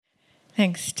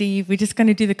Thanks, Steve. We're just going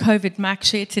to do the COVID mic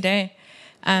share today.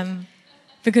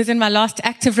 Because in my last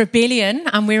act of rebellion,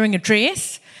 I'm wearing a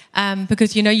dress.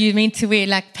 Because, you're meant to wear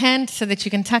like pants so that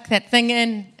you can tuck that thing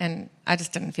in. And I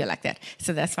just didn't feel like that.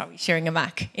 So that's why we're sharing a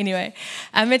mic. Anyway,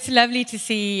 it's lovely to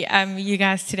see you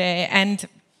guys today. And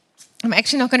I'm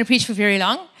actually not going to preach for very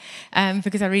long.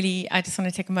 Because I just want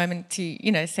to take a moment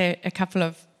to, say a couple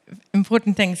of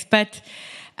important things. But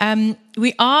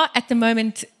we are at the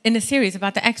moment in a series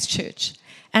about the Acts Church.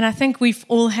 And I think we've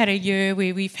all had a year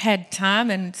where we've had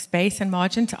time and space and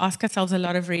margin to ask ourselves a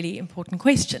lot of really important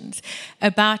questions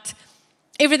about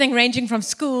everything ranging from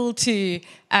school to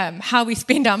how we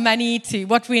spend our money to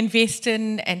what we invest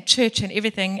in and church and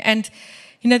everything. And,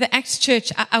 the Acts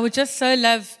Church, I would just so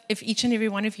love if each and every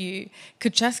one of you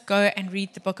could just go and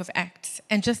read the book of Acts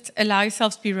and just allow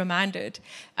yourselves to be reminded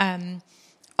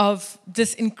of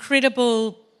this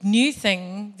incredible new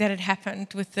thing that had happened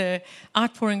with the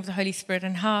outpouring of the Holy Spirit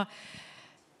and how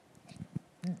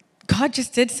God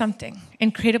just did something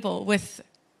incredible with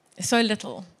so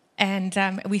little. And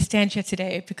we stand here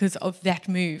today because of that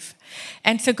move.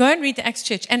 And so go and read the Acts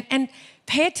Church and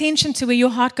pay attention to where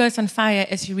your heart goes on fire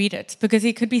as you read it, because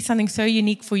it could be something so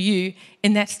unique for you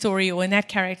in that story or in that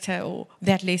character or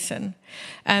that lesson.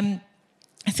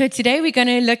 So today we're going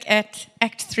to look at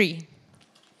Act 3.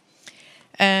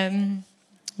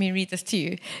 Let me read this to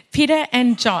you. Peter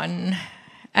and John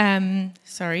went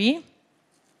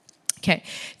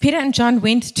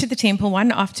to the temple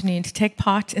one afternoon to take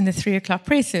part in the 3:00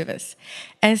 prayer service.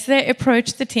 As they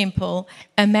approached the temple,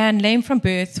 a man lame from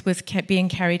birth was being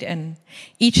carried in.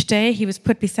 Each day he was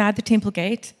put beside the temple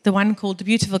gate, the one called the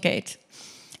Beautiful Gate,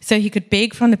 so he could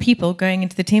beg from the people going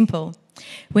into the temple.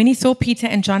 When he saw Peter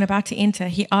and John about to enter,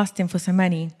 he asked them for some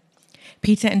money.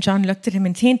 Peter and John looked at him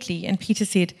intently, and Peter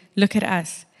said, "Look at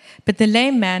us." But the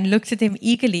lame man looked at them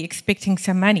eagerly, expecting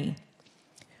some money.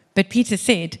 But Peter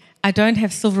said, "I don't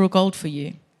have silver or gold for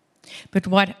you, but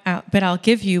I'll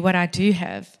give you what I do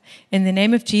have. In the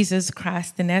name of Jesus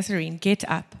Christ the Nazarene, get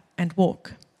up and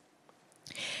walk."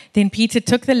 Then Peter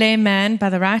took the lame man by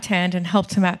the right hand and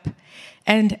helped him up.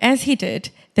 And as he did,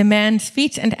 the man's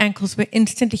feet and ankles were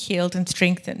instantly healed and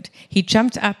strengthened. He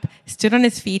jumped up, stood on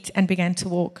his feet, and began to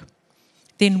walk.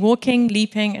 Then walking,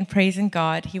 leaping, and praising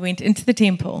God, he went into the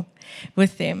temple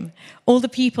with them. All the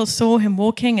people saw him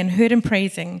walking and heard him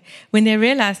praising. When they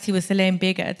realized he was the lame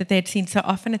beggar that they had seen so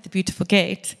often at the Beautiful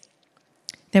Gate,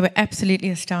 they were absolutely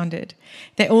astounded.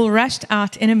 They all rushed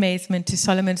out in amazement to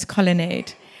Solomon's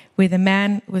colonnade, where the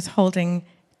man was holding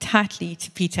tightly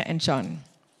to Peter and John.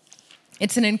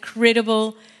 It's an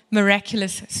incredible,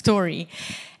 miraculous story.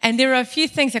 And there are a few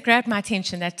things that grabbed my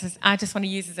attention that I just want to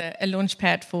use as a launch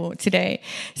pad for today.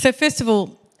 So first of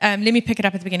all, let me pick it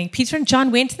up at the beginning. Peter and John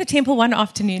went to the temple one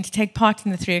afternoon to take part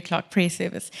in the 3:00 prayer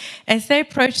service. As they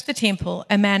approached the temple,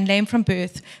 a man lame from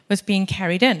birth was being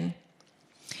carried in.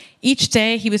 Each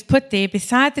day he was put there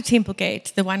beside the temple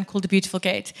gate, the one called the Beautiful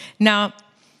Gate, now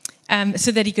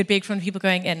so that he could beg from the people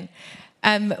going in.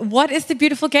 What is the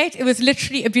Beautiful Gate? It was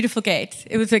literally a beautiful gate.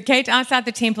 It was a gate outside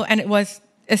the temple, and it was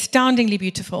astoundingly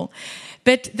beautiful.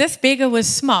 But this beggar was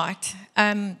smart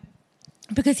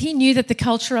because he knew that the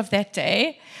culture of that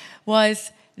day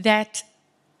was that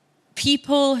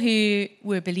people who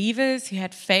were believers, who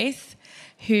had faith,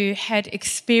 who had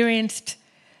experienced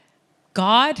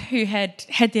God, who had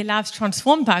had their lives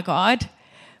transformed by God,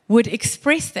 would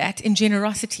express that in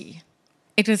generosity.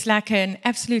 It was like an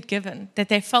absolute given, that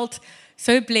they felt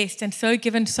so blessed and so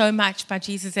given so much by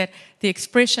Jesus that the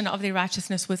expression of their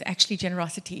righteousness was actually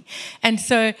generosity. And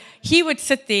so he would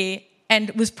sit there and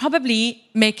was probably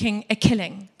making a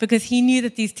killing because he knew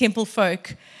that these temple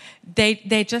folk,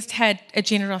 they just had a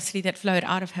generosity that flowed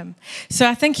out of him. So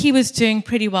I think he was doing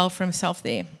pretty well for himself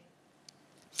there.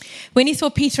 When he saw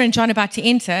Peter and John about to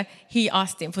enter, he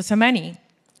asked them for some money.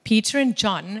 Peter and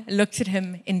John looked at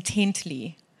him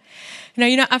intently.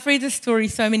 I've read this story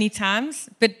so many times,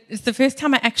 but it's the first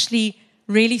time I actually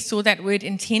really saw that word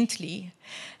intently.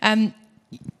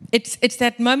 It's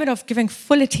that moment of giving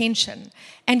full attention.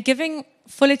 And giving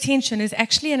full attention is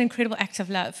actually an incredible act of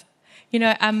love.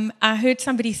 I heard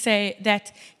somebody say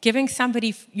that giving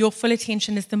somebody your full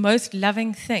attention is the most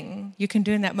loving thing you can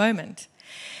do in that moment.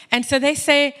 And so they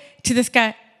say to this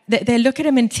guy, they look at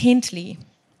him intently.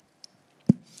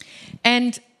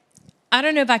 And I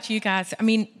don't know about you guys. I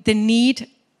mean, the need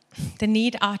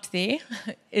out there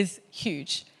is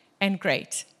huge and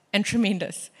great and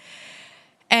tremendous.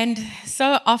 And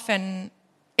so often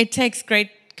it takes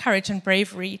great courage and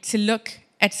bravery to look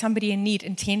at somebody in need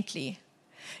intently.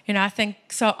 I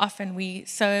think so often we're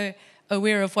so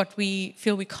aware of what we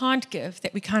feel we can't give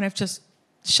that we kind of just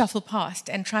shuffle past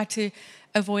and try to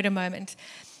avoid a moment.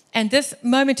 And this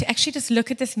moment to actually just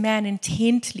look at this man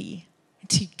intently, and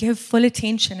to give full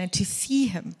attention and to see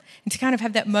him, and to kind of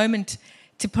have that moment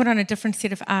to put on a different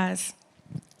set of eyes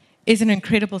is an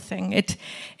incredible thing. It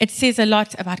says a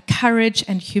lot about courage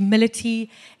and humility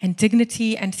and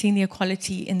dignity and seeing the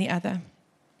equality in the other.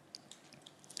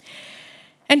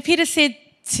 And Peter said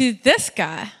to this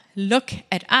guy, "Look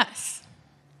at us."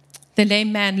 The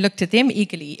lame man looked at them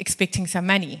eagerly, expecting some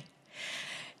money.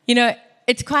 You know,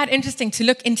 it's quite interesting to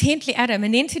look intently at him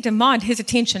and then to demand his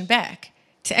attention back,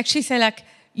 to actually say, like,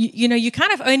 you're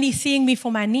kind of only seeing me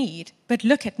for my need, but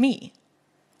look at me.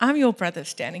 I'm your brother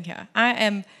standing here. I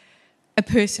am a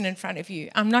person in front of you.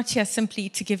 I'm not here simply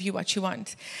to give you what you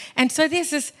want. And so there's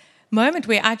this moment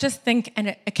where I just think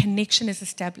a connection is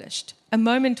established, a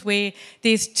moment where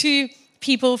there's two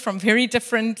people from very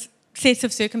different sets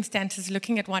of circumstances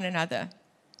looking at one another.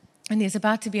 And there's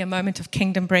about to be a moment of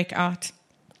kingdom breakout.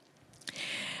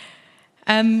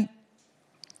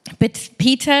 But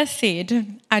Peter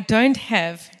said, "I don't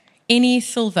have any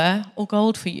silver or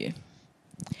gold for you."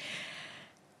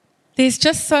 There's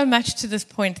just so much to this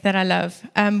point that I love.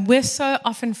 We're so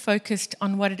often focused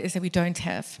on what it is that we don't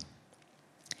have.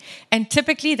 And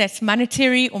typically that's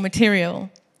monetary or material.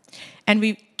 And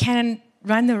we can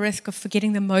run the risk of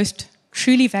forgetting the most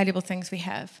truly valuable things we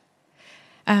have.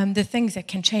 The things that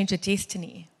can change a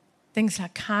destiny. Things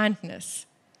like kindness.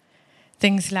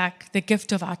 Things like the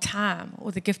gift of our time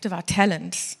or the gift of our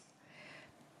talents.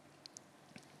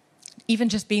 Even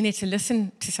just being there to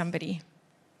listen to somebody.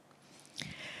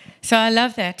 So I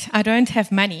love that. I don't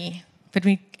have money, but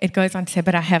it goes on to say,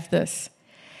 "But I have this."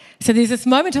 So there's this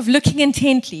moment of looking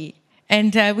intently,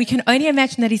 and we can only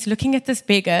imagine that he's looking at this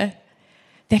beggar,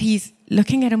 that he's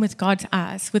looking at him with God's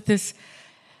eyes, with this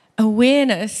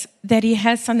awareness that he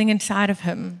has something inside of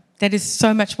him that is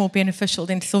so much more beneficial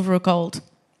than silver or gold.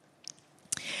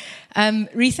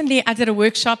 Recently, I did a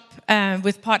workshop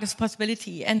with Partners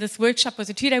Possibility, and this workshop was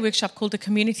a 2-day workshop called The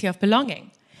Community of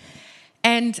Belonging.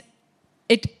 And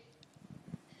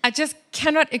I just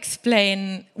cannot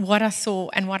explain what I saw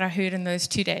and what I heard in those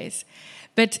 2 days.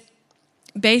 But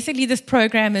basically, this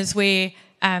program is where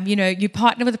you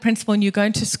partner with the principal and you go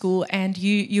into school and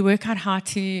you work out how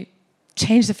to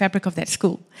change the fabric of that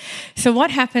school. So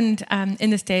what happened in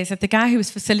this day is that the guy who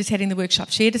was facilitating the workshop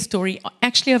shared a story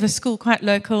actually of a school quite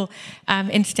local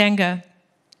in Stanger.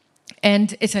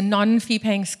 And it's a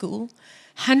non-fee-paying school,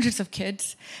 hundreds of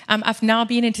kids. I've now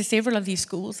been into several of these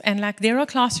schools, and there are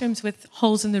classrooms with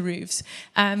holes in the roofs.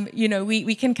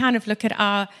 We can kind of look at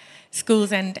our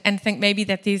schools and think maybe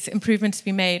that there's improvements to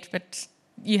be made, but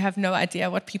you have no idea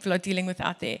what people are dealing with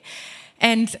out there.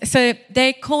 And so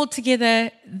they called together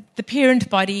the parent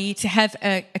body to have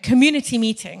a community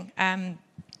meeting.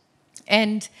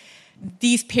 And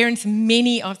these parents,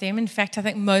 many of them, in fact, I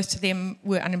think most of them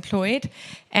were unemployed.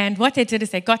 And what they did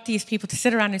is they got these people to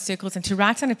sit around in circles and to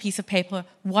write on a piece of paper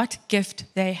what gift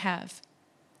they have.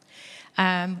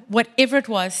 Whatever it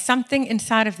was, something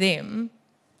inside of them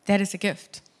that is a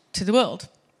gift to the world.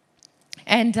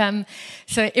 And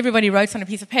so everybody wrote on a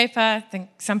piece of paper. I think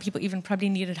some people even probably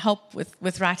needed help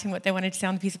with writing what they wanted to say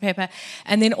on the piece of paper.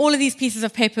 And then all of these pieces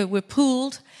of paper were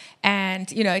pooled,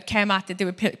 and it came out that there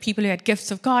were people who had gifts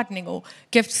of gardening or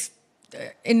gifts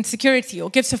in security or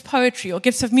gifts of poetry or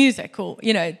gifts of music or,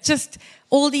 just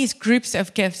all these groups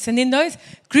of gifts. And then those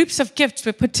groups of gifts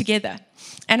were put together.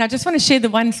 And I just want to share the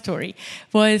one story.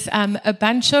 Was a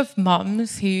bunch of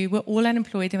moms who were all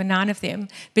unemployed. There were 9 of them,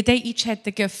 but they each had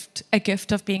a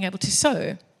gift of being able to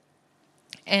sew.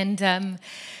 And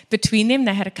between them,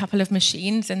 they had a couple of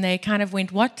machines, and they kind of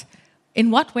went,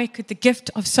 in what way could the gift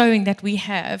of sewing that we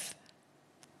have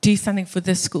do something for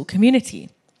this school community?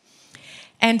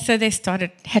 And so they started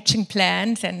hatching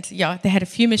plans, and they had a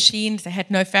few machines, they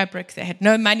had no fabric, they had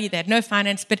no money, they had no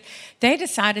finance, but they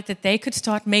decided that they could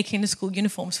start making the school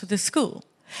uniforms for the school.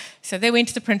 So they went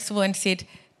to the principal and said,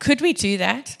 "Could we do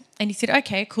that?" And he said,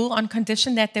 "Okay, cool, on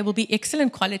condition that they will be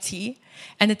excellent quality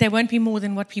and that they won't be more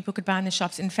than what people could buy in the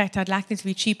shops. In fact, I'd like them to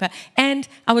be cheaper. And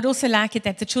I would also like it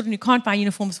that the children who can't buy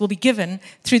uniforms will be given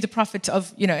through the profit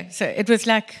of, so it was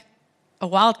like a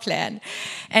wild plan.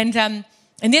 And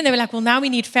then they were like, "Well, now we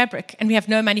need fabric, and we have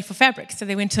no money for fabric." So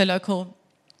they went to a local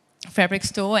fabric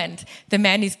store, and the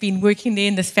man who's been working there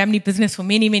in this family business for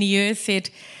many, many years said,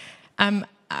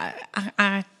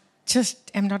 I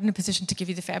just am not in a position to give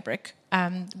you the fabric.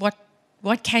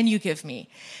 What can you give me?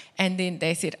 And then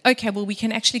they said, "Okay, well, we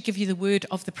can actually give you the word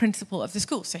of the principal of the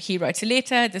school." So he wrote a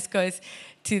letter. This goes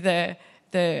to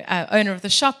owner of the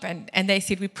shop, and they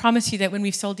said, we promise you that when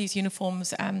we've sold these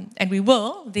uniforms, and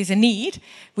there's a need,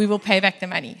 we will pay back the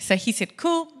money. So he said,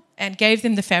 cool, and gave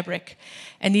them the fabric.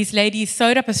 And these ladies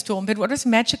sewed up a storm. But what was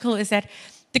magical is that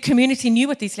the community knew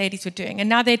what these ladies were doing. And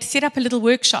now they'd set up a little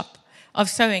workshop of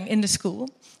sewing in the school.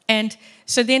 And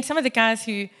so then some of the guys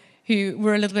who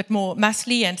were a little bit more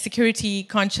muscly and security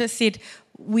conscious said,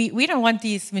 we don't want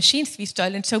these machines to be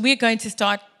stolen, so we're going to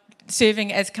start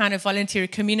serving as kind of voluntary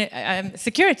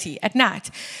security at night.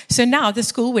 So now the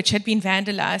school, which had been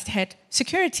vandalized, had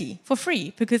security for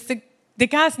free, because the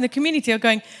guys in the community are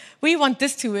going, we want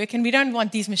this to work and we don't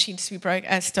want these machines to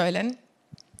be stolen.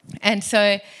 And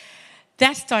so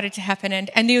that started to happen,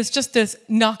 and there was just this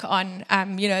knock on,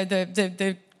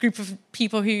 the group of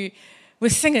people who were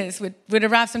singers would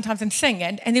arrive sometimes and sing,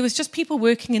 and there was just people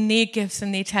working in their gifts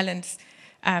and their talents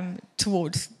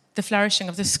towards the flourishing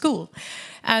of the school.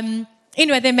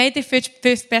 Anyway, they made their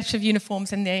first batch of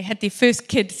uniforms, and they had their first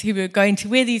kids who were going to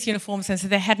wear these uniforms, and so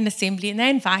they had an assembly, and they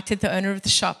invited the owner of the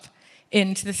shop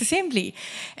into this assembly.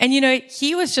 And,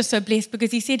 he was just so blessed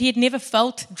because he said he had never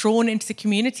felt drawn into the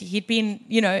community. He'd been,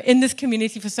 in this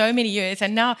community for so many years,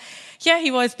 and now here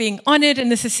he was being honored in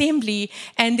this assembly,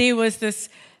 and there was this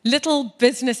little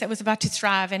business that was about to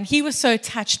thrive, and he was so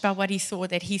touched by what he saw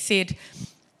that he said,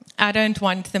 I don't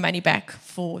want the money back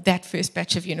for that first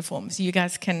batch of uniforms. You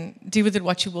guys can do with it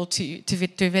what you will to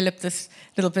develop this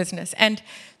little business. And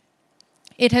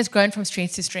it has grown from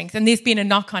strength to strength. And there's been a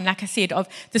knock-on, like I said, of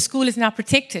the school is now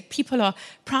protected. People are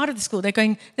proud of the school. They're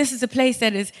going, this is a place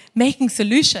that is making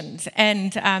solutions.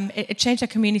 And it changed our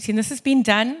community. And this has been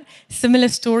done, similar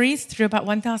stories, through about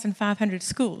 1,500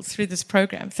 schools through this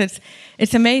program. So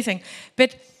it's amazing.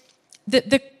 But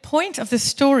the point of the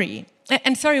story,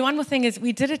 and sorry, one more thing is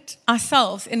we did it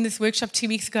ourselves in this workshop 2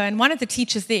 weeks ago. And one of the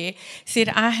teachers there said,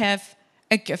 I have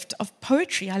a gift of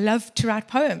poetry. I love to write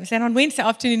poems. And on Wednesday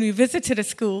afternoon, we visited a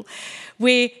school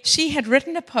where she had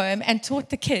written a poem and taught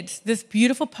the kids this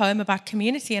beautiful poem about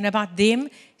community and about them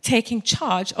taking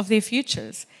charge of their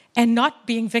futures and not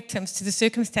being victims to the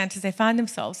circumstances they find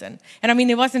themselves in. And I mean,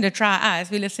 there wasn't a dry eye as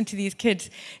we listened to these kids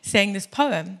saying this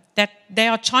poem that they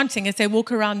are chanting as they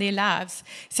walk around their lives,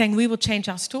 saying, we will change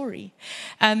our story.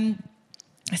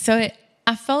 So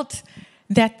I felt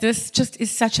that this just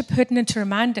is such a pertinent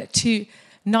reminder to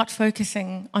not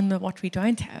focusing on what we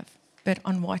don't have, but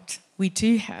on what we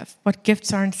do have, what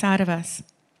gifts are inside of us.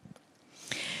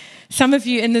 Some of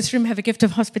you in this room have a gift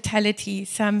of hospitality.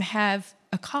 Some have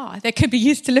a car that could be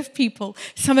used to lift people.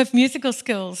 Some have musical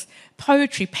skills,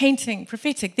 poetry, painting,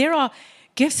 prophetic. There are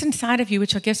gifts inside of you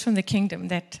which are gifts from the kingdom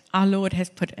that our Lord has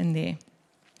put in there.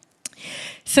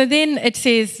 So then it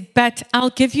says, but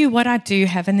I'll give you what I do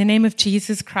have in the name of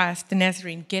Jesus Christ, the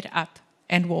Nazarene. Get up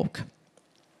and walk.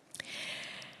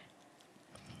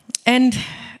 And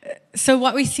so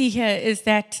what we see here is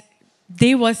that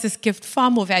there was this gift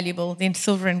far more valuable than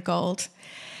silver and gold.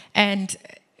 And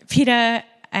Peter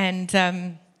and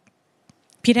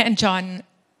John,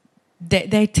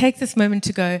 they take this moment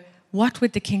to go, what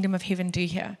would the kingdom of heaven do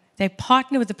here? They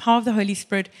partner with the power of the Holy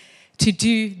Spirit to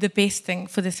do the best thing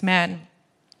for this man.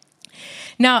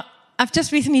 Now, I've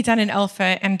just recently done an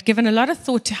Alpha and given a lot of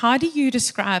thought to how do you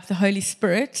describe the Holy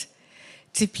Spirit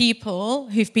to people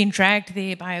who've been dragged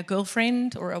there by a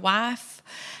girlfriend or a wife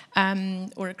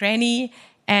or a granny,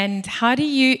 and how do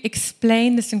you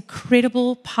explain this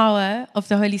incredible power of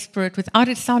the Holy Spirit without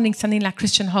it sounding something like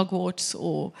Christian Hogwarts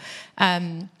or,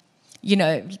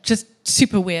 just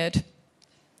super weird?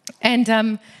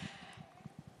 And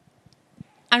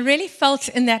I really felt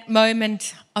in that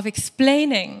moment of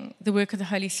explaining the work of the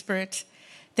Holy Spirit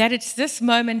that it's this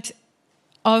moment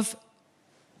of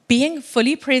being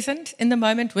fully present in the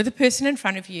moment with the person in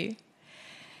front of you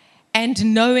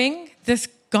and knowing this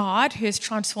God who has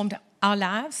transformed our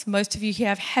lives. Most of you here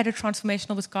have had a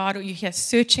transformational with God, or you're here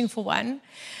searching for one.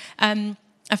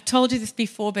 I've told you this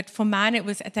before, but for mine, it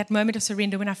was at that moment of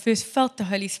surrender when I first felt the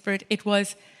Holy Spirit. It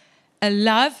was a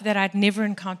love that I'd never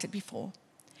encountered before.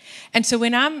 And so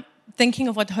when I'm thinking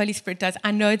of what the Holy Spirit does,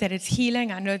 I know that it's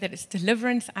healing, I know that it's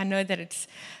deliverance, I know that it's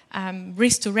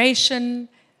restoration,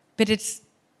 but it's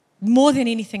more than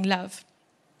anything love.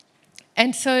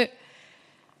 And so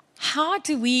how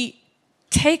do we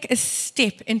take a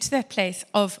step into that place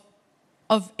of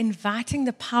inviting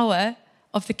the power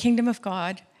of the kingdom of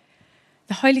God,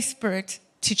 the Holy Spirit,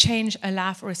 to change a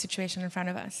life or a situation in front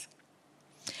of us?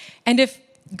 And if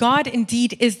God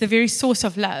indeed is the very source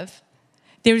of love,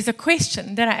 there is a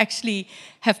question that I actually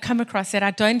have come across that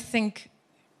I don't think,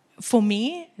 for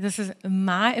me, this is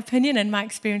my opinion and my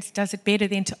experience, does it better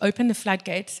than to open the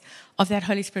floodgates of that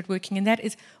Holy Spirit working. And that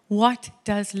is, what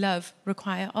does love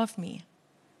require of me?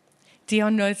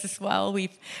 Dion knows as well.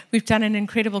 We've done an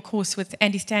incredible course with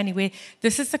Andy Stanley where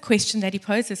this is the question that he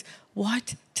poses.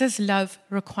 What does love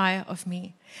require of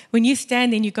me? When you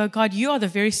stand there and you go, God, you are the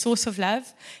very source of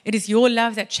love. It is your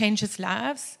love that changes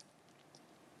lives.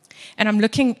 And I'm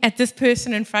looking at this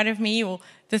person in front of me or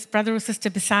this brother or sister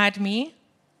beside me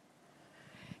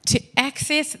to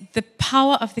access the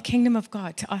power of the kingdom of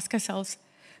God, to ask ourselves,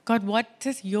 God, what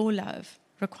does your love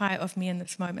require of me in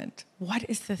this moment? What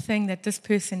is the thing that this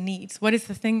person needs? What is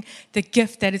the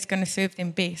gift that is going to serve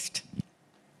them best?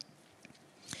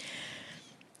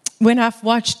 When I've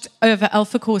watched over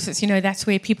Alpha courses, that's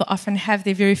where people often have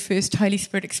their very first Holy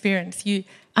Spirit experience.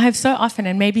 I have so often,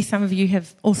 and maybe some of you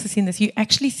have also seen this, you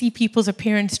actually see people's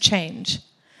appearance change.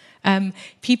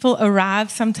 People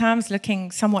arrive sometimes looking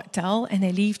somewhat dull, and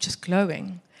they leave just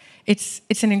glowing.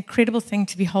 It's an incredible thing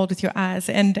to behold with your eyes.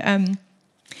 And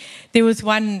there was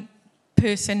one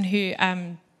person who,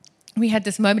 we had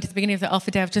this moment at the beginning of the Alpha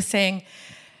Day of just saying,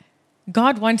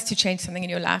 God wants to change something in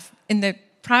your life. In the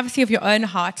privacy of your own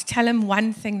heart, tell him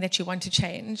one thing that you want to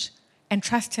change and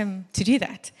trust him to do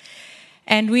that.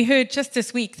 And we heard just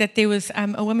this week that there was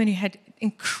a woman who had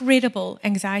incredible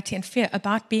anxiety and fear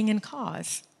about being in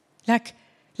cars. Like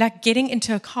getting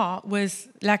into a car was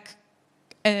like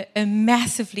a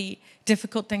massively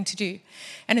difficult thing to do.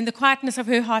 And in the quietness of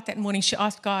her heart that morning, she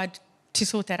asked God to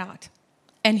sort that out.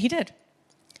 And he did.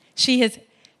 She has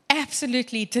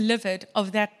absolutely delivered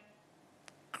of that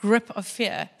grip of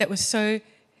fear that was so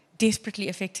desperately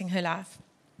affecting her life.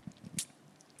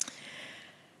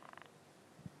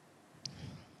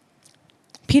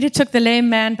 Peter took the lame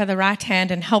man by the right hand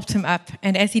and helped him up,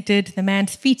 and as he did, the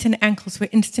man's feet and ankles were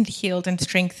instantly healed and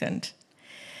strengthened.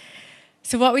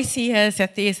 So what we see here is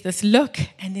that there's this look,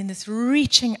 and then this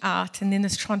reaching out, and then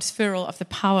this transferal of the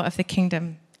power of the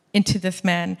kingdom into this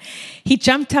man. He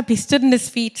jumped up, he stood on his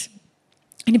feet,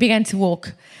 and he began to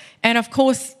walk. And of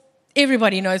course,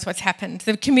 everybody knows what's happened.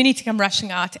 The community come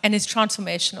rushing out, and it's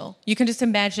transformational. You can just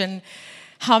imagine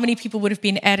how many people would have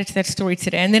been added to that story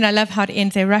today. And then I love how it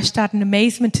ends. They rushed out in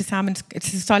amazement to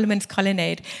Solomon's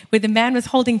colonnade, where the man was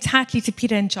holding tightly to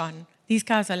Peter and John. These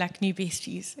guys are like new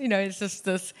besties. It's just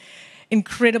this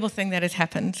incredible thing that has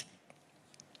happened.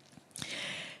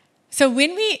 So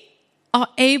when we are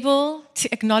able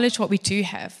to acknowledge what we do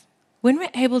have, when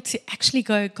we're able to actually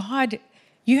go, God,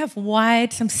 you have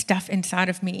wired some stuff inside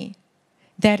of me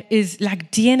that is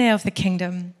like DNA of the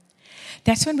kingdom,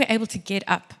 that's when we're able to get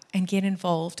up and get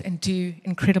involved and do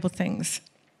incredible things.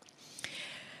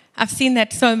 I've seen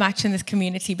that so much in this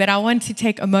community, but I want to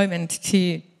take a moment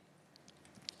to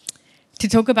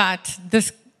talk about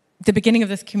the beginning of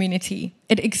this community.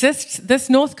 It exists, this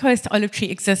North Coast Olive Tree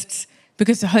exists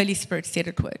because the Holy Spirit said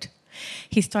it would.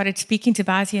 He started speaking to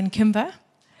Bazi and Kimber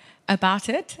about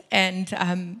it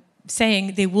and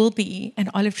saying there will be an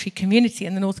olive tree community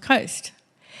in the North Coast.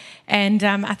 And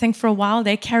I think for a while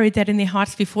they carried that in their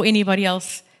hearts before anybody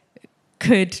else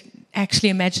could actually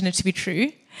imagine it to be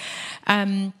true.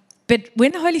 But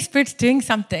when the Holy Spirit's doing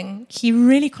something, he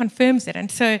really confirms it.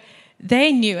 And so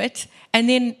they knew it. And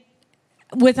then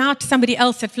without somebody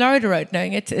else at Florida Road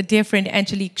knowing it, a dear friend,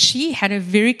 Angelique, she had a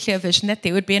very clear vision that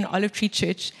there would be an olive tree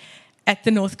church at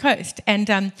the North Coast.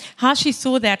 And how she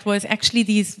saw that was actually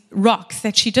these rocks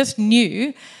that she just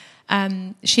knew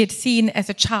she had seen as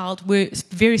a child were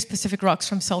very specific rocks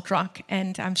from Salt Rock,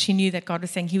 and she knew that God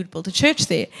was saying he would build a church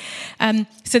there.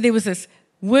 So there was this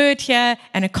word here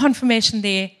and a confirmation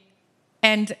there,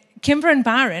 and Kimber and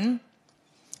Byron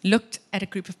looked at a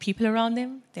group of people around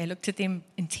them. They looked at them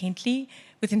intently,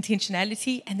 with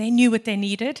intentionality, and they knew what they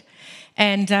needed.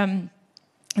 And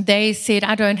they said,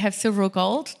 I don't have silver or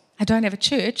gold, I don't have a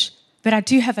church, but I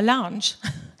do have a lounge.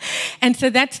 And so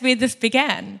that's where this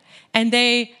began. And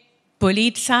they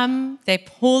bullied some, they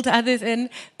pulled others in.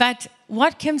 But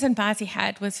what Kims and Bazi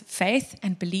had was faith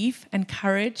and belief and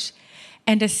courage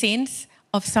and a sense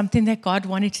of something that God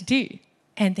wanted to do.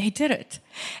 And they did it.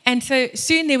 And so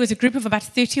soon there was a group of about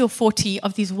 30 or 40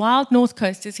 of these wild North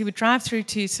Coasters who would drive through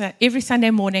to every Sunday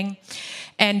morning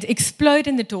and explode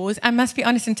in the doors. I must be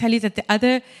honest and tell you that the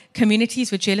other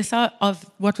communities were jealous of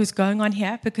what was going on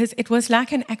here because it was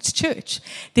like an Acts church.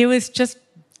 There was just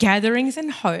gatherings in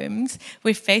homes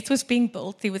where faith was being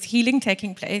built. There was healing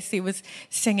taking place. There was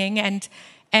singing,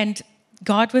 and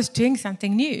God was doing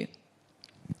something new.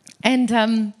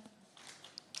 And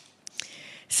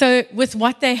so with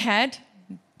what they had,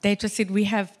 they just said, we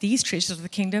have these treasures of the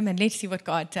kingdom, and let's see what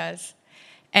God does.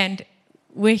 And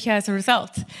we're here as a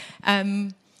result.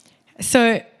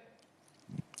 So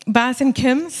Baz and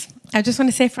Kims, I just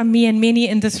want to say from me and many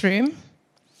in this room,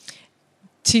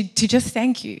 to just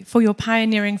thank you for your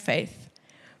pioneering faith,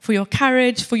 for your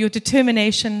courage, for your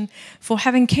determination, for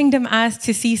having kingdom eyes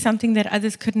to see something that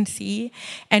others couldn't see.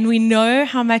 And we know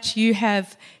how much you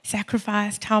have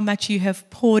sacrificed, how much you have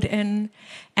poured in.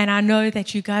 And I know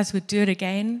that you guys would do it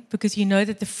again because you know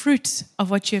that the fruits of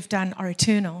what you have done are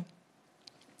eternal.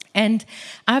 And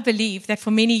I believe that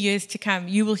for many years to come,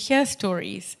 you will hear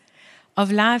stories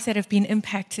of lives that have been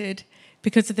impacted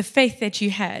because of the faith that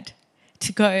you had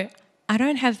to go, I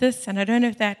don't have this and I don't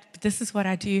have that, but this is what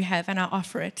I do have and I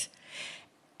offer it.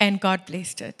 And God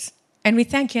blessed it. And we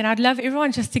thank you. And I'd love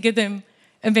everyone just to give them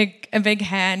a big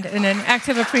hand and an act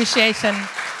of appreciation.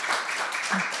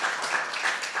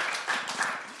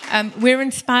 We're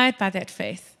inspired by that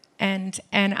faith. And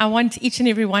I want each and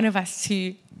every one of us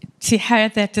to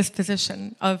have that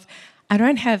disposition of, I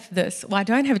don't have this, well, I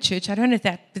don't have a church, I don't have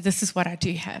that, but this is what I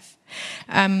do have.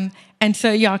 And so,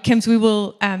 Kims, we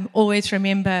will always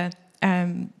remember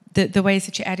the ways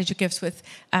that you added your gifts with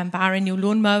Byron, your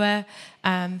lawnmower,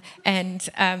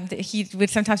 he would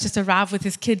sometimes just arrive with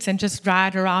his kids and just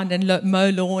ride around and mow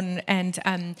lawn,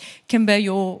 and Kimber,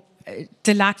 your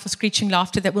delightful screeching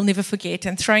laughter that we'll never forget,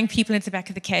 and throwing people into the back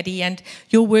of the caddy, and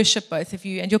your worship, both of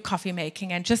you, and your coffee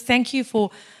making, and just thank you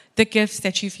for the gifts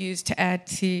that you've used to add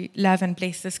to love and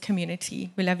bless this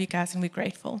community. We love you guys and we're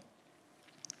grateful.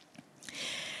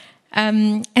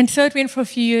 And so it went for a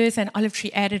few years, and Olive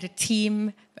Tree added a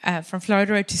team from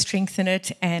Florida Road to strengthen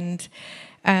it, and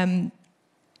then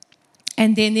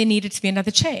there needed to be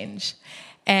another change.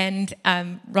 And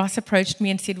Ross approached me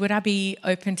and said, would I be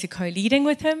open to co-leading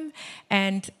with him?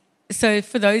 And so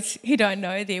for those who don't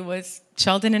know, there was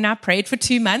Sheldon and I prayed for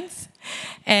 2 months,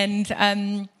 and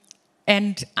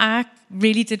I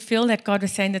really did feel that God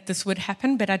was saying that this would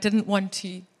happen, but I didn't want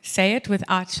to say it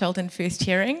without Sheldon first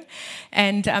hearing.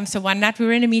 And so one night we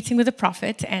were in a meeting with a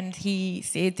prophet, and he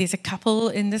said, there's a couple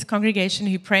in this congregation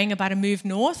who are praying about a move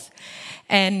north,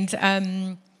 and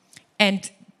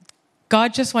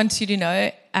God just wants you to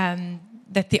know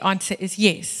that the answer is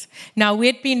yes. Now,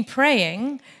 we'd been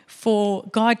praying for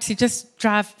God to just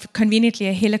drive conveniently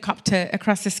a helicopter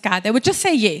across the sky. They would just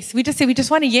say yes. We just say, we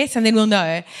just want a yes, and then we'll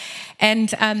know.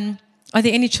 And are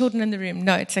there any children in the room?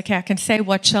 No, it's okay. I can say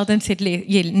what Sheldon said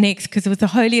next, because it was the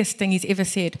holiest thing he's ever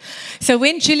said. So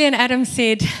when Julian Adams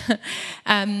said,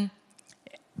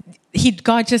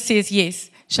 God just says yes,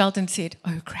 Sheldon said,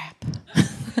 oh, crap.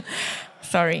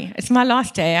 Sorry, it's my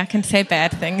last day. I can say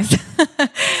bad things.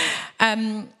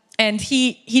 And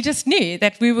he just knew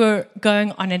that we were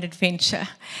going on an adventure.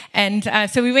 And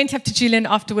so we went up to Julian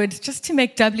afterwards just to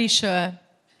make doubly sure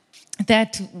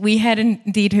that we had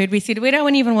indeed heard. We said, we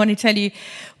don't even want to tell you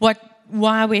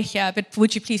why we're here, but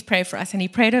would you please pray for us? And he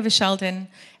prayed over Sheldon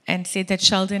and said that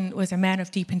Sheldon was a man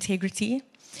of deep integrity.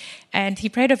 And he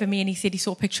prayed over me, and he said he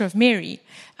saw a picture of Mary,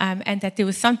 and that there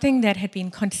was something that had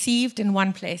been conceived in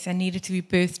one place and needed to be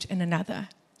birthed in another.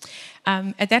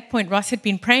 At that point, Ross had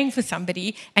been praying for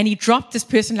somebody, and he dropped this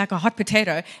person like a hot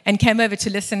potato and came over to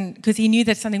listen because he knew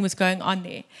that something was going on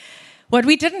there. What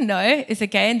we didn't know is,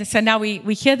 again, so now we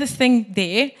hear this thing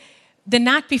there. The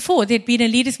night before, there'd been a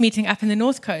leaders' meeting up in the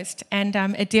North Coast, and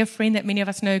a dear friend that many of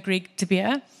us know, Greg De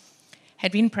Beer,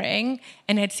 had been praying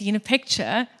and had seen a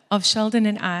picture of Sheldon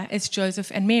and I as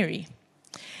Joseph and Mary.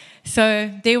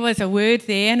 So there was a word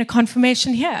there and a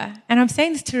confirmation here. And I'm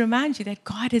saying this to remind you that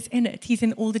God is in it. He's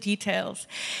in all the details.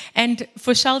 And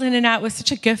for Sheldon and I, it was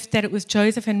such a gift that it was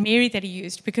Joseph and Mary that he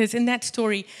used, because in that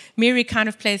story, Mary kind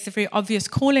of plays a very obvious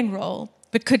calling role,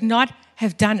 but could not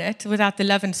have done it without the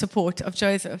love and support of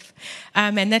Joseph.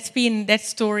 And that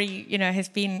story, has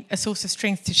been a source of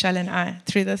strength to Sheldon and I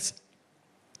through this.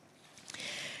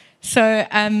 So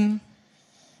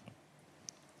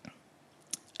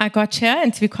I got here,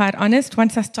 and to be quite honest,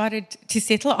 once I started to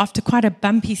settle after quite a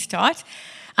bumpy start,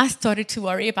 I started to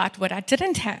worry about what I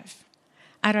didn't have.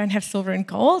 I don't have silver and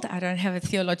gold. I don't have a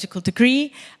theological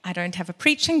degree. I don't have a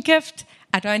preaching gift.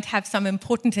 I don't have some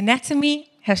important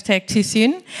anatomy. #too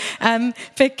soon.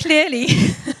 But clearly,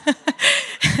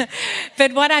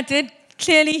 but what I did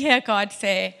clearly hear God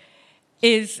say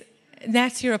is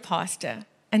that you're a pastor,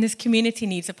 and this community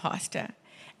needs a pastor.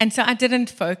 And so I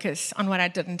didn't focus on what I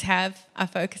didn't have. I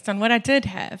focused on what I did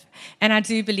have. And I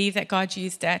do believe that God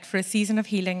used that for a season of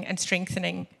healing and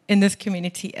strengthening in this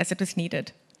community as it was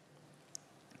needed.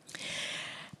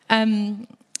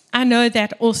 I know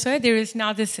that also there is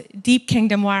now this deep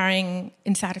kingdom wiring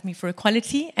inside of me for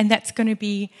equality, and that's going to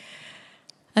be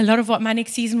a lot of what my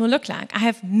next season will look like. I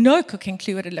have no cooking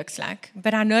clue what it looks like,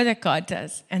 but I know that God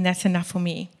does, and that's enough for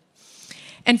me.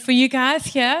 And for you guys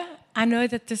here, I know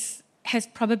that this has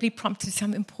probably prompted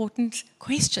some important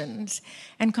questions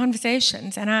and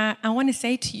conversations. And I want to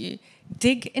say to you,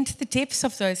 dig into the depths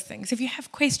of those things. If you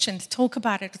have questions, talk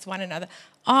about it with one another.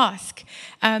 Ask.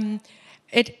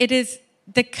 It is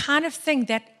the kind of thing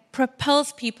that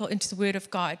propels people into the Word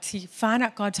of God, to find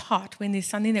out God's heart when there's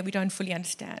something that we don't fully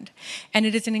understand. And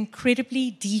it is an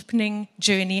incredibly deepening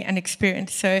journey and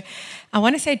experience. So I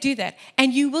want to say do that.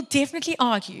 And you will definitely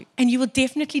argue, and you will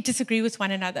definitely disagree with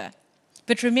one another.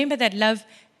 But remember that love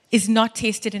is not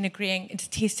tested in agreeing, it's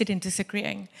tested in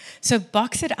disagreeing. So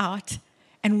box it out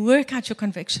and work out your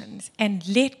convictions and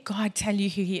let God tell you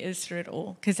who He is through it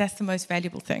all, because that's the most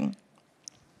valuable thing.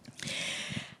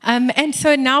 And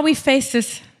so now we face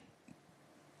this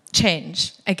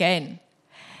change again.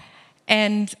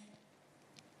 And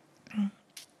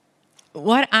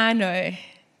what I know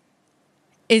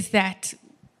is that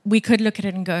we could look at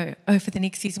it and go, oh, for the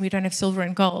next season we don't have silver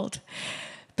and gold.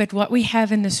 But what we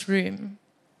have in this room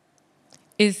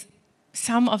is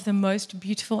some of the most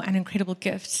beautiful and incredible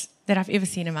gifts that I've ever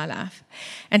seen in my life.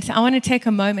 And so I want to take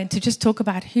a moment to just talk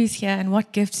about who's here and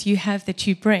what gifts you have that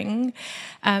you bring,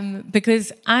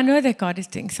 because I know that God is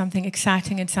doing something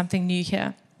exciting and something new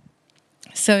here.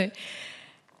 So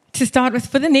to start with,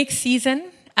 for the next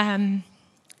season,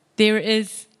 there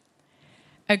is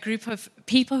a group of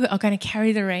people who are going to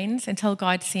carry the reins until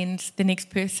God sends the next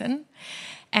person.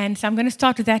 And so I'm going to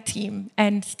start with that team.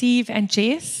 And Steve and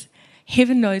Jess,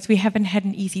 heaven knows we haven't had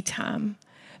an easy time.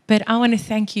 But I want to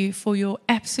thank you for your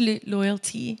absolute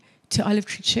loyalty to Olive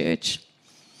Tree Church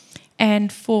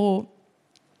and for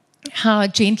how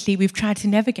gently we've tried to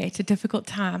navigate a difficult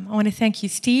time. I want to thank you,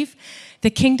 Steve. The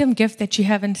kingdom gift that you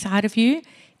have inside of you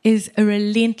is a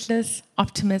relentless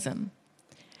optimism.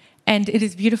 And it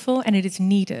is beautiful and it is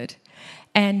needed.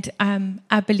 And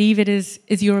I believe it is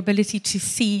your ability to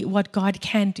see what God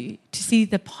can do, to see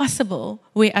the possible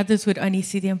where others would only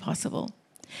see the impossible.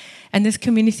 And this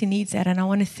community needs that. And I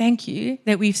want to thank you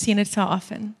that we've seen it so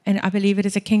often. And I believe it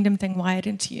is a kingdom thing wired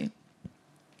into you.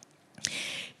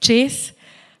 Jess,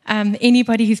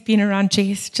 anybody who's been around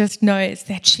Jess just knows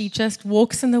that she just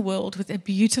walks in the world with a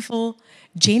beautiful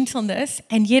gentleness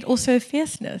and yet also a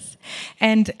fierceness.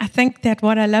 And I think that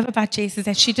what I love about Jess is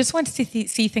that she just wants to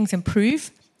see things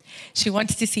improve. She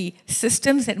wants to see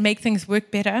systems that make things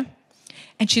work better.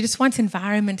 And she just wants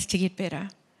environments to get better.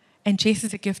 And Jess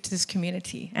is a gift to this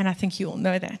community, and I think you all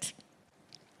know that.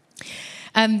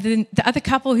 The other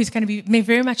couple who's going to be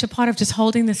very much a part of just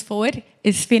holding this forward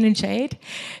is Sven and Jade,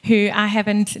 who I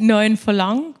haven't known for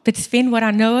long. But Sven, what I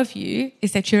know of you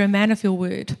is that you're a man of your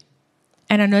word.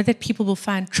 And I know that people will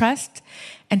find trust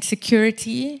and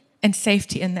security and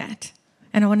safety in that.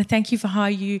 And I want to thank you for how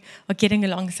you are getting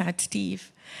alongside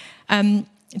Steve.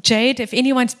 Jade, if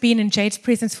anyone's been in Jade's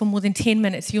presence for more than 10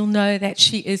 minutes, you'll know that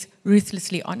she is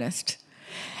ruthlessly honest.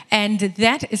 And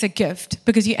that is a gift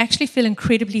because you actually feel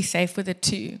incredibly safe with it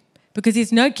too. Because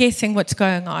there's no guessing what's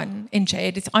going on in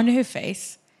Jade. It's on her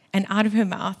face and out of her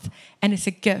mouth, and it's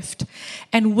a gift.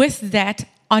 And with that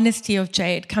honesty of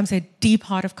Jade comes a deep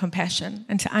heart of compassion.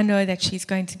 And so I know that she's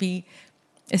going to be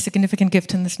a significant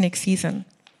gift in this next season.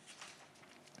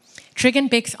 Trig and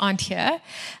Bex aren't here,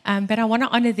 but I want to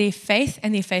honor their faith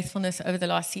and their faithfulness over the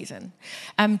last season.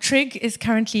 Trig is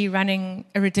currently running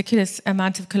a ridiculous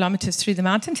amount of kilometers through the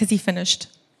mountains. Has he finished?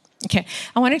 Okay.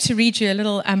 I wanted to read you a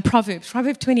little Proverbs.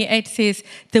 Proverb 28 says,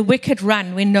 "The wicked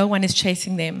run when no one is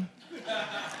chasing them."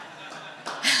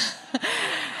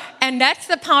 And that's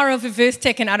the power of a verse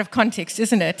taken out of context,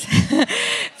 isn't it?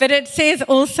 But it says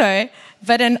also,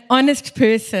 but an honest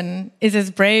person is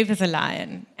as brave as a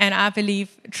lion. And I believe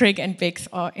Trig and Bex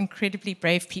are incredibly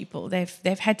brave people.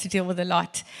 They've had to deal with a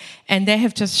lot. And they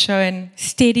have just shown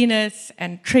steadiness.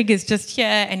 And Trig is just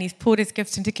here, and he's poured his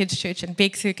gifts into kids' church, and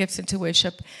Bex her gifts into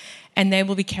worship. And they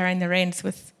will be carrying the reins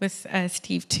with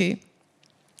Steve too.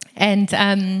 And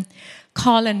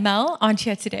Carl and Mel aren't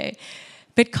here today.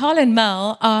 But Carl and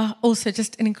Mel are also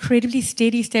just an incredibly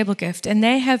steady, stable gift. And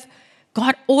they have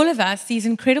got all of us these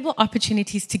incredible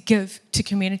opportunities to give to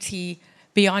community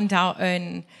beyond our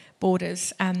own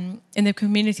borders in the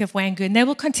community of Wangu. And they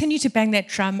will continue to bang that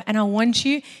drum. And I want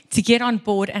you to get on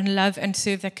board and love and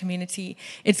serve that community.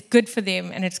 It's good for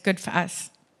them and it's good for us.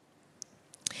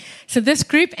 So this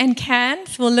group and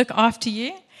Cans will look after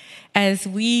you as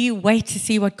we wait to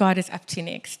see what God is up to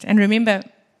next. And remember,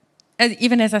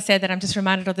 even as I said that, I'm just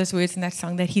reminded of those words in that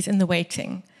song, that He's in the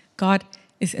waiting. God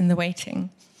is in the waiting.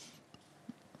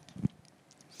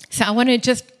 So I want to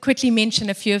just quickly mention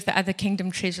a few of the other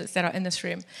kingdom treasures that are in this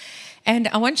room. And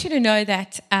I want you to know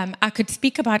that I could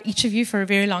speak about each of you for a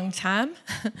very long time,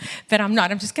 but I'm not.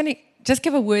 I'm just going to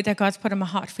give a word that God's put in my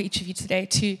heart for each of you today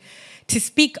to to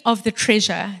speak of the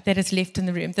treasure that is left in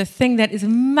the room, the thing that is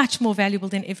much more valuable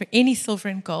than any silver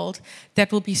and gold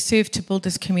that will be served to build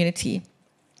this community.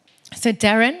 So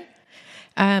Darren,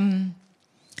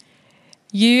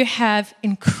 you have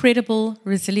incredible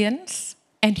resilience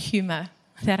and humor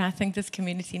that I think this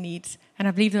community needs. And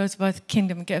I believe those are both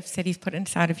kingdom gifts that he's put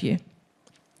inside of you.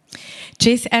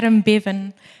 Jess Adam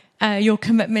Bevan, your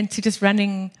commitment to just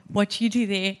running what you do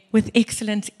there with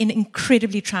excellence in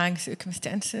incredibly trying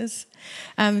circumstances.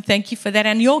 Thank you for that.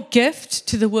 And your gift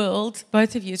to the world,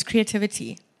 both of you, is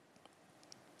creativity.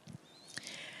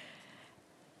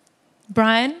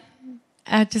 Brian,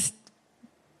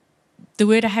 the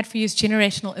word I had for you is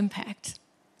generational impact.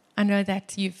 I know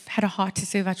that you've had a heart to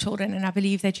serve our children, and I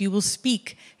believe that you will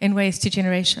speak in ways to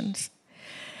generations.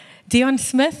 Dion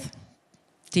Smith,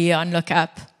 Dion, look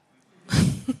up.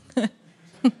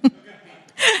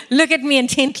 Look at me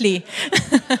intently.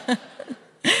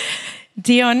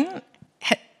 Dion,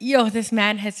 this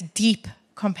man has deep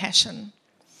compassion.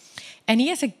 And he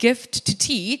has a gift to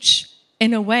teach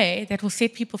in a way that will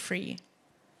set people free.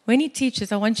 When he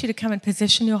teaches, I want you to come and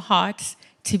position your heart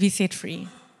to be set free.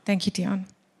 Thank you, Dion.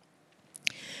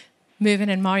 Mervyn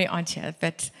and Mari aren't here,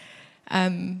 but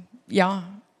I'm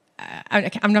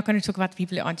not going to talk about the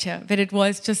people who aren't here, but it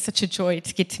was just such a joy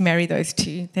to get to marry those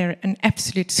two. They're an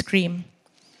absolute scream.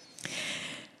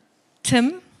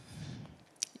 Tim,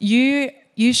 you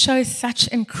show such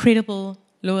incredible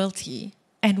loyalty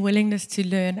and willingness to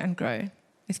learn and grow.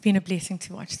 It's been a blessing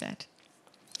to watch that.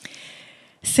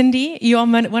 Cindy, you are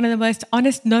one of the most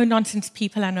honest, no-nonsense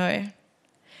people I know.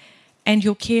 And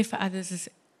your care for others is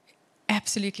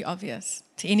absolutely obvious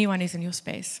to anyone who's in your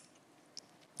space.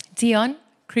 Dion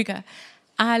Kruger,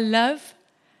 I love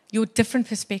your different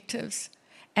perspectives.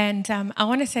 And I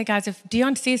want to say, guys, if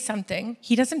Dion says something,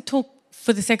 he doesn't talk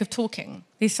for the sake of talking.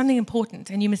 There's something important,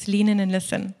 and you must lean in and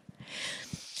listen.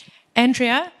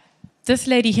 Andrea, this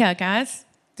lady here, guys,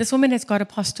 this woman has got a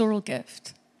pastoral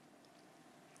gift.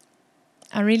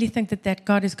 I really think that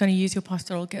God is going to use your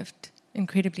pastoral gift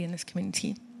incredibly in this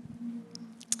community.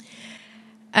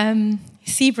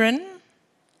 Sebrin,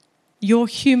 your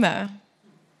humor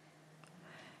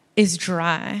is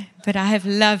dry, but I have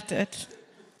loved it.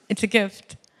 It's a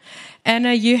gift.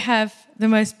 Anna, you have the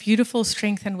most beautiful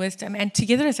strength and wisdom. And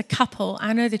together as a couple,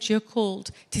 I know that you're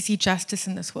called to see justice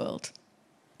in this world.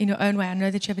 In your own way, I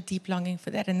know that you have a deep longing for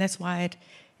that, and that's wired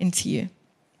into you.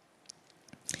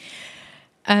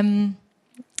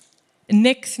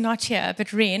 Nick's not here,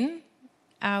 but Ren,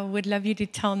 I would love you to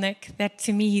tell Nick that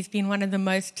to me he's been one of the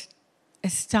most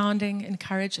astounding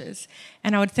encouragers.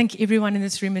 And I would think everyone in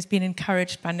this room has been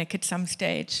encouraged by Nick at some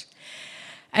stage.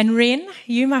 And Ren,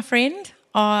 you, my friend,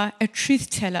 are a truth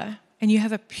teller, and you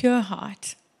have a pure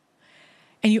heart.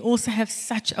 And you also have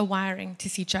such a wiring to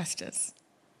see justice.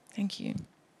 Thank you.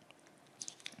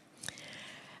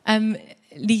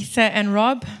 Lisa and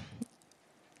Rob.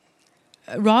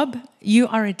 Rob, you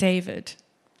are a David,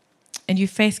 and you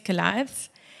face Goliath,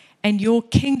 and your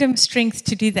kingdom strength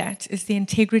to do that is the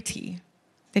integrity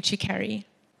that you carry.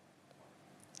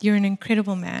 You're an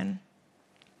incredible man.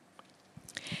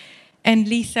 And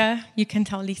Lisa, you can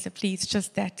tell Lisa, please,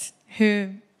 just that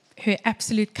her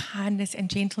absolute kindness and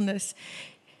gentleness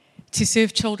to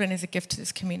serve children is a gift to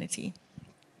this community.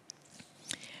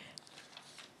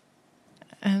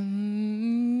 I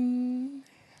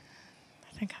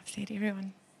think I've said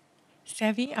everyone.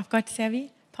 Savvy, I've got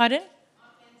Savvy. Pardon?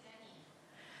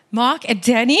 Mark and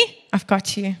Danny, I've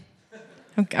got you.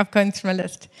 I've gone through my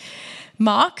list.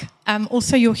 Mark,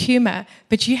 also your humor,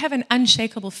 but you have an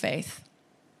unshakable faith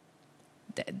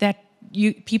that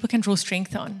people can draw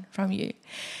strength on from you.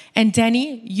 And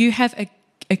Danny, you have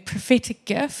a prophetic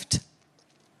gift,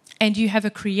 and you have a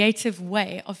creative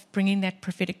way of bringing that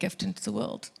prophetic gift into the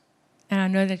world. And I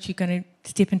know that you're going to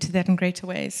step into that in greater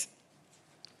ways.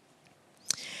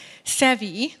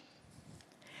 Savvy,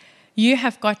 you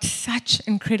have got such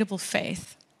incredible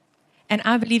faith. And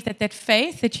I believe that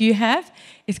faith that you have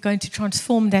is going to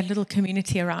transform that little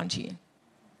community around you.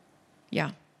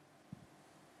 Yeah.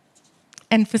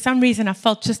 And for some reason, I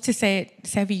felt just to say,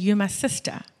 Savvy, you're my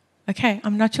sister. Okay,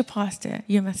 I'm not your pastor.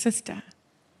 You're my sister.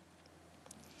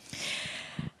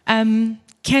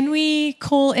 Can we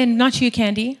call in, not you,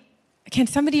 Candy. Can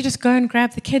somebody just go and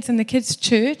grab the kids in the kids'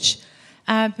 church?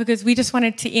 Because we just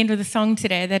wanted to end with a song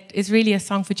today that is really a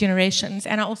song for generations.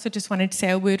 And I also just wanted to say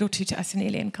a word or two to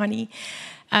Asanele and Connie.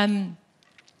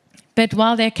 But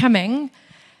while they're coming,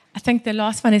 I think the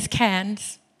last one is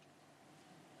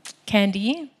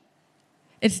Candy.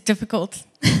 It's difficult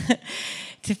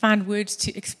to find words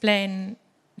to explain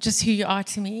just who you are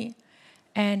to me.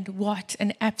 and what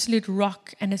an absolute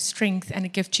rock and a strength and a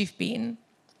gift you've been.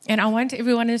 And I want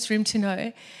everyone in this room to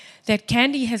know that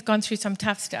Candy has gone through some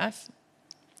tough stuff,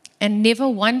 and never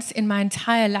once in my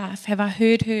entire life have I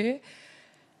heard her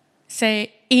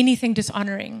say anything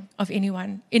dishonoring of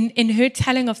anyone. In her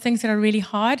telling of things that are really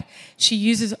hard, she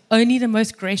uses only the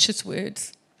most gracious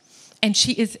words. And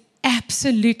she is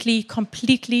absolutely,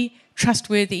 completely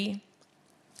trustworthy.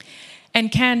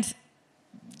 And Cand,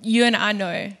 you and I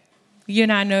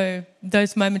know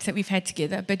those moments that we've had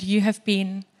together, but you have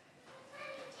been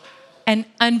an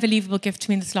unbelievable gift to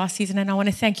me this last season, and I want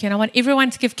to thank you. And I want everyone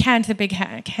to give Cand a big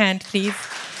hand, please.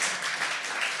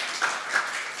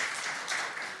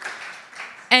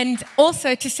 And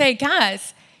also to say,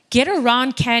 guys, get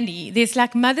around Candy. There's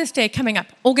like Mother's Day coming up.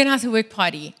 Organize a work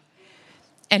party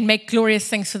and make glorious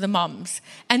things for the moms.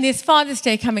 And there's Father's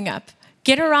Day coming up.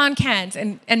 Get around Cand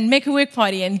and make a work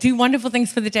party and do wonderful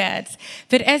things for the dads.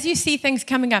 But as you see things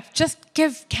coming up, just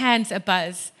give Cand a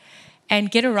buzz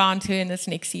and get around her in this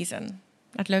next season.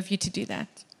 I'd love you to do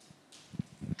that.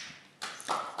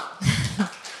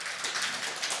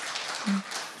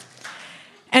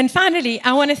 And finally,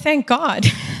 I want to thank God.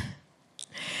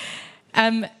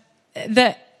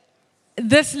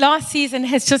 This last season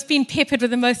has just been peppered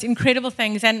with the most incredible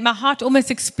things, and my heart almost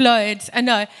explodes. I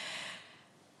know.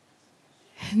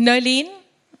 Nolene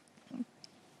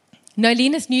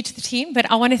is new to the team,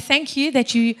 but I want to thank you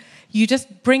that you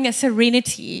just bring a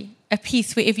serenity, a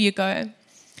peace wherever you go.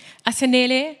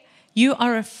 Asanele, you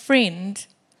are a friend,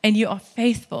 and you are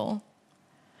faithful.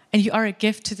 And you are a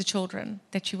gift to the children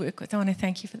that you work with. I want to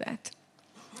thank you for that.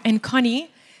 And Connie,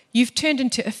 you've turned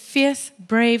into a fierce,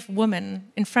 brave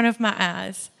woman in front of my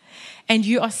eyes. And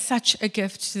you are such a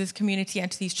gift to this community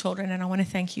and to these children. And I want to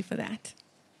thank you for that.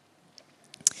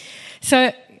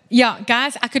 So, yeah,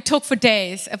 guys, I could talk for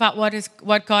days about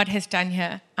what God has done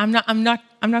here. I'm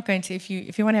not going to. If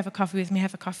you want to have a coffee with me,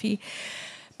 have a coffee.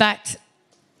 But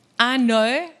I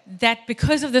know that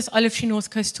because of this Olive Tree North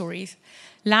Coast stories,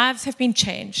 lives have been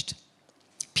changed.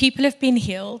 People have been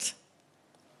healed.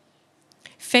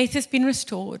 Faith has been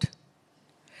restored.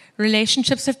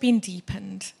 Relationships have been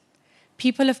deepened.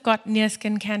 People have got near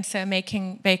skin cancer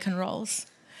making bacon rolls.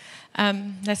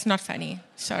 That's not funny,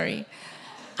 sorry.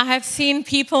 I have seen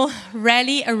people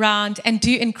rally around and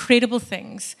do incredible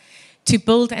things to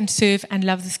build and serve and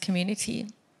love this community.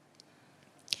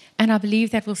 And I believe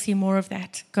that we'll see more of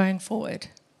that going forward.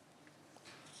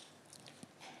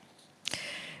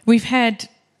 We've had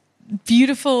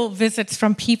beautiful visits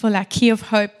from people like Key of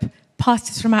Hope,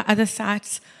 pastors from our other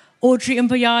sites, Audrey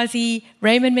Mboyazi,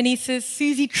 Raymond Meneses,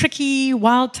 Susie Tricky,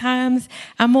 Wild Times,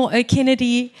 Amor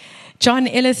O'Kennedy, John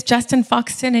Ellis, Justin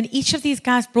Foxton, and each of these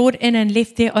guys brought in and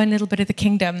left their own little bit of the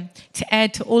kingdom to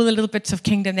add to all the little bits of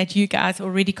kingdom that you guys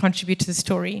already contribute to the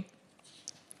story.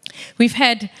 We've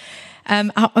had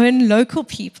our own local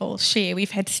people share.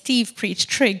 We've had Steve preach,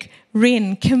 Trig,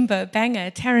 Ren, Kimber,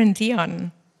 Banger, Taryn,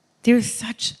 Dion. There is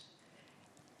such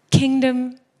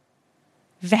kingdom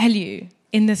value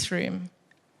in this room.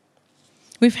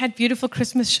 We've had beautiful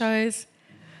Christmas shows.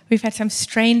 We've had some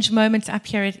strange moments up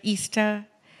here at Easter.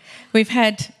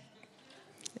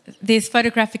 There's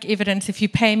photographic evidence. If you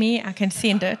pay me, I can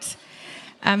send it.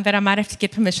 But I might have to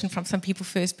get permission from some people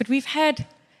first. But we've had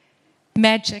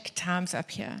magic times up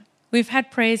here. We've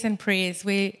had praise and prayers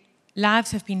where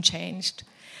lives have been changed.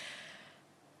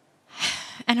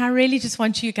 And I really just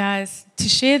want you guys to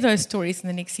share those stories in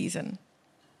the next season.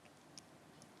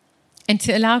 And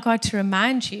to allow God to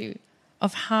remind you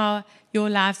of how your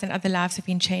lives and other lives have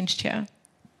been changed here.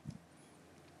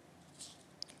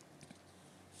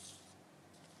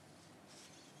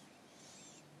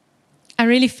 I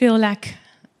really feel like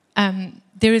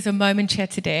there is a moment here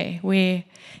today where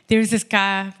there is this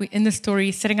guy in the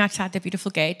story sitting outside the beautiful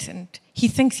gate, and he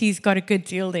thinks he's got a good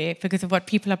deal there because of what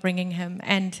people are bringing him.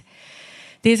 And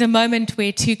there's a moment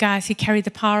where two guys who carry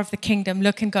the power of the kingdom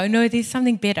look and go, no, there's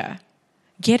something better.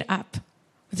 Get up.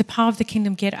 With the power of the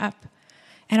kingdom, get up.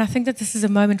 And I think that this is a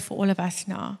moment for all of us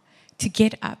now to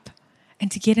get up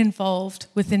and to get involved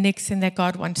with the next thing that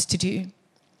God wants to do.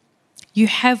 You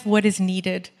have what is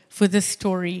needed for this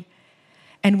story.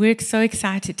 And we're so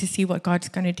excited to see what God's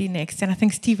going to do next. And I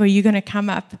think, Steve, are you going to come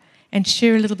up and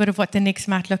share a little bit of what the next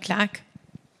might look like?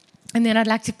 And then I'd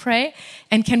like to pray.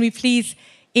 And can we please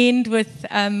end with,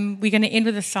 we're going to end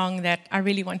with a song that I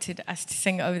really wanted us to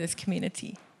sing over this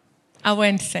community. I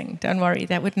won't sing, don't worry.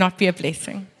 That would not be a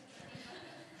blessing.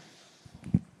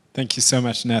 Thank you so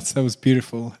much, Nats. That was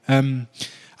beautiful.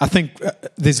 I think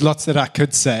there's lots that I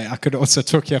could say. I could also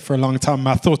talk here for a long time.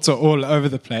 My thoughts are all over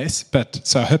the place,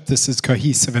 so I hope this is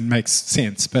cohesive and makes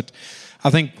sense. But I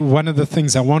think one of the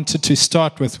things I wanted to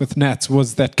start with Nats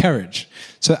was that courage.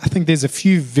 So I think there's a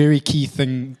few very key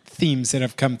themes that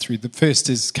have come through. The first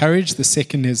is courage. The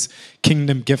second is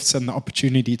kingdom gifts and the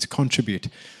opportunity to contribute.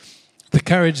 The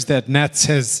courage that Nats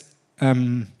has,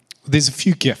 there's a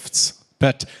few gifts,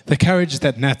 but the courage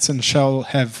that Nats and Shell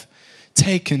have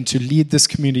taken to lead this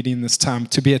community in this time,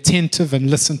 to be attentive and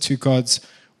listen to God's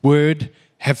word,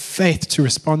 have faith to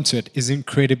respond to it, is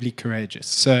incredibly courageous.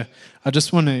 So I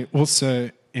just want to also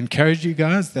encourage you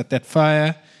guys that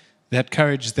fire, that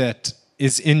courage that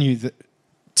is in you,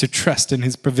 to trust in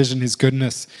his provision, his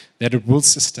goodness, that it will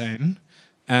sustain.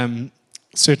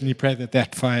 Certainly pray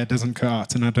that fire doesn't go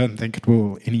out, and I don't think it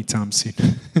will anytime soon.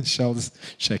 Shell's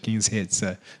shaking his head,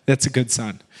 so that's a good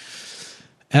sign.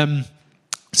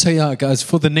 So yeah, guys,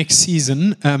 for the next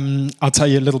season, I'll tell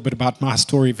you a little bit about my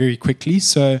story very quickly.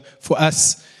 So for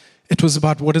us, it was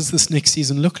about what does this next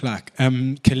season look like?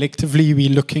 Collectively, we're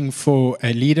looking for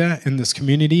a leader in this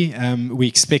community. We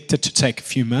expect it to take a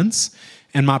few months.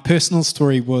 And my personal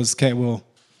story was,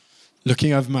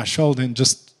 looking over my shoulder and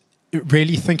just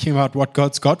really thinking about what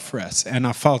God's got for us. And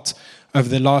I felt over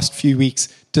the last few weeks,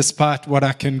 despite what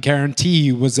I can guarantee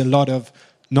you was a lot of,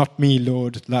 not me,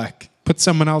 Lord, like, put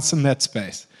someone else in that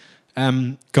space.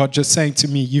 God just saying to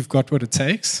me, you've got what it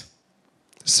takes.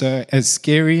 So as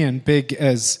scary and big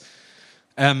as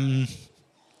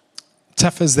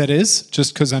tough as that is,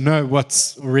 just because I know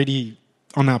what's already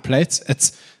on our plates,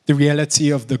 it's the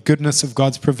reality of the goodness of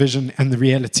God's provision, and the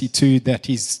reality too that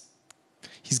He's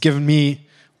given me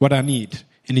what I need,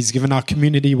 and He's given our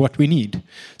community what we need.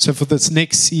 So for this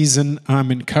next season,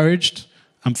 I'm encouraged,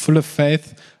 I'm full of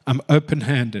faith, I'm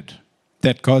open-handed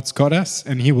that God's got us,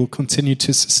 and He will continue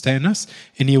to sustain us,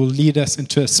 and He will lead us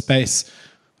into a space,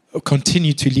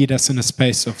 continue to lead us in a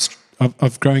space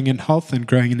of growing in health and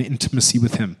growing in intimacy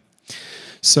with Him.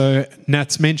 So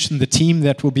Nat's mentioned the team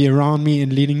that will be around me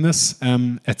in leading this.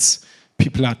 It's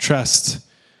people I trust,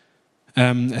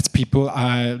 it's people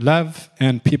I love,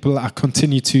 and people I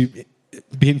continue to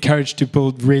be encouraged to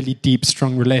build really deep,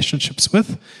 strong relationships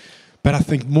with. But I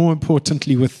think more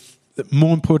importantly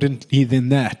than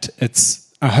that,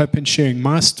 it's, I hope, in sharing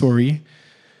my story,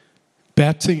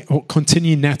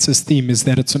 continuing Nat's theme, is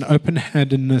that it's an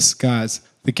open-handedness, guys.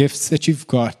 The gifts that you've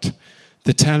got,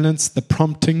 the talents, the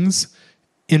promptings,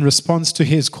 in response to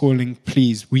His calling,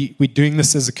 please, we're doing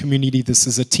this as a community. This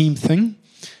is a team thing,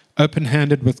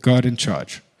 open-handed with God in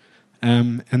charge.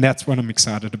 And that's what I'm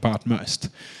excited about most.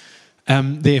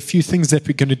 There are a few things that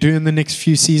we're going to do in the next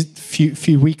few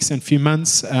weeks and few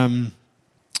months.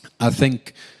 I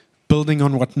think building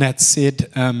on what Nat said,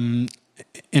 and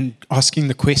asking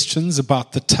the questions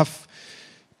about the tough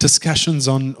discussions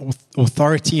on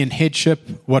authority and headship.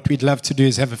 What we'd love to do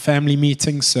is have a family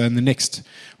meeting. So in the next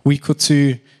week or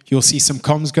two, you'll see some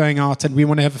comms going out, and we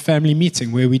want to have a family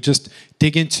meeting where we just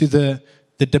dig into the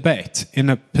debate in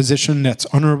a position that's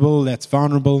honorable, that's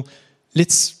vulnerable.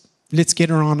 Let's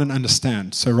get around and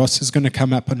understand. So Ross is going to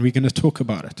come up and we're going to talk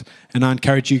about it. And I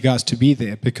encourage you guys to be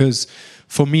there, because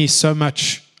for me, so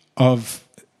much of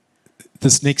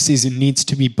this next season needs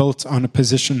to be built on a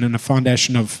position and a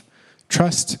foundation of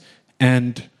trust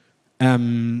and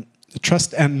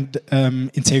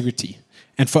integrity.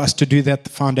 And for us to do that, the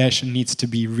foundation needs to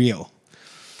be real.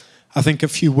 I think a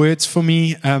few words for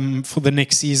me for the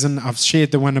next season. I've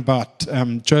shared the one about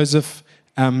Joseph.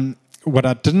 What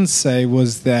I didn't say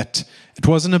was that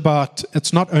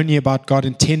it's not only about God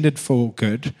intended for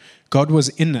good, God was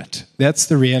in it. That's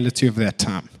the reality of that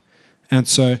time. And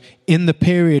so in the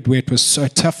period where it was so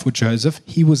tough for Joseph,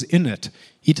 he was in it.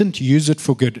 He didn't use it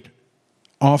for good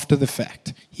after the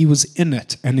fact. He was in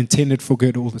it and intended for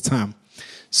good all the time.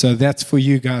 So that's for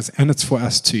you guys, and it's for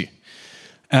us too.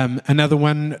 Another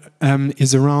one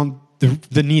is around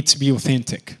the need to be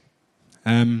authentic.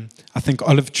 I think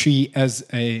Olive Tree as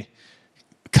a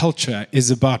culture is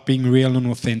about being real and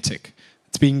authentic.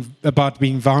 It's about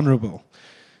being vulnerable.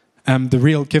 The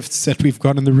real gifts that we've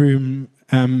got in the room,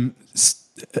 a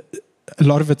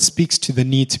lot of it speaks to the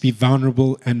need to be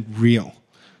vulnerable and real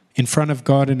in front of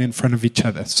God and in front of each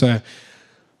other. So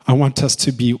I want us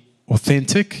to be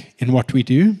authentic in what we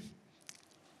do.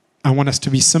 I want us to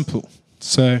be simple.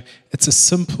 So it's a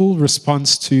simple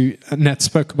response to, Nat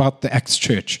spoke about the Acts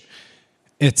Church.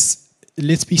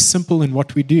 Let's be simple in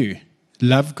what we do.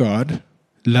 Love God,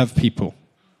 love people.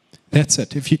 That's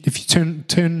it. If you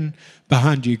turn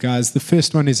behind you guys, the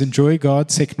first one is enjoy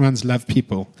God, second one's love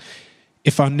people.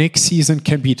 If our next season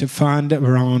can be defined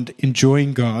around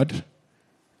enjoying God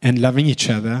and loving each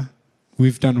other,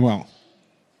 we've done well.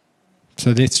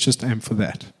 So let's just aim for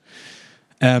that.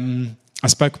 I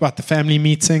spoke about the family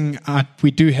meeting. We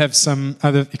do have some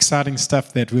other exciting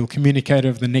stuff that we'll communicate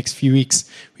over the next few weeks.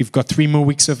 We've got 3 more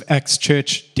weeks of Acts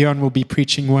Church. Dion will be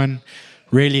preaching one.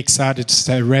 Really excited to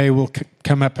say Ray will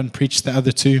come up and preach the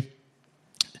other 2.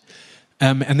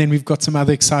 And then we've got some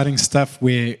other exciting stuff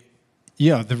where,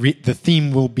 the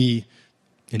theme will be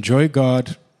enjoy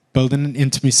God, build an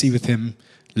intimacy with Him,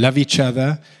 love each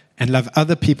other, and love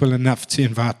other people enough to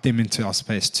invite them into our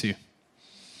space too.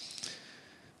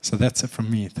 So that's it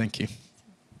from me. Thank you.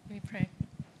 Let me pray.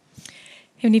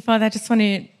 Heavenly Father, I just want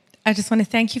to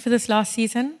thank you for this last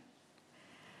season.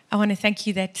 I want to thank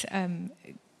you that,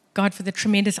 God, for the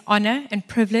tremendous honor and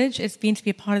privilege it's been to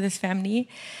be a part of this family.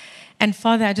 And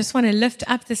Father, I just want to lift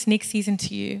up this next season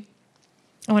to you.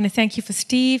 I want to thank you for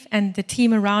Steve and the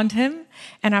team around him.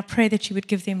 And I pray that you would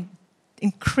give them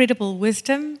incredible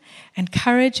wisdom and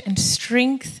courage and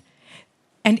strength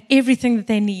and everything that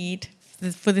they need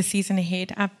for the season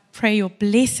ahead. I pray your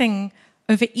blessing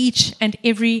over each and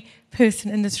every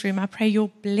person in this room. I pray your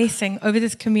blessing over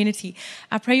this community.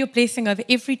 I pray your blessing over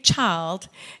every child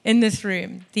in this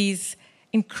room, these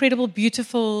incredible,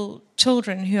 beautiful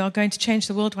children who are going to change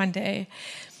the world one day.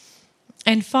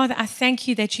 And Father, I thank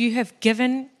you that you have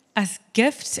given us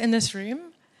gifts in this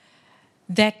room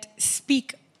that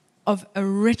speak of a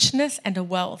richness and a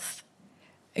wealth.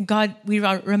 God, we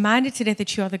are reminded today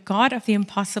that you are the God of the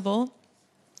impossible.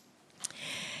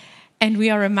 And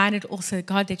we are reminded also,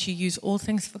 God, that you use all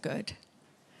things for good.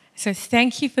 So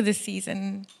thank you for this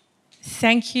season.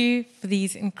 Thank you for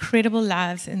these incredible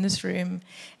lives in this room.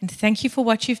 And thank you for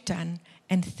what you've done.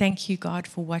 And thank you, God,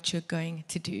 for what you're going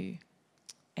to do.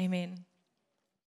 Amen.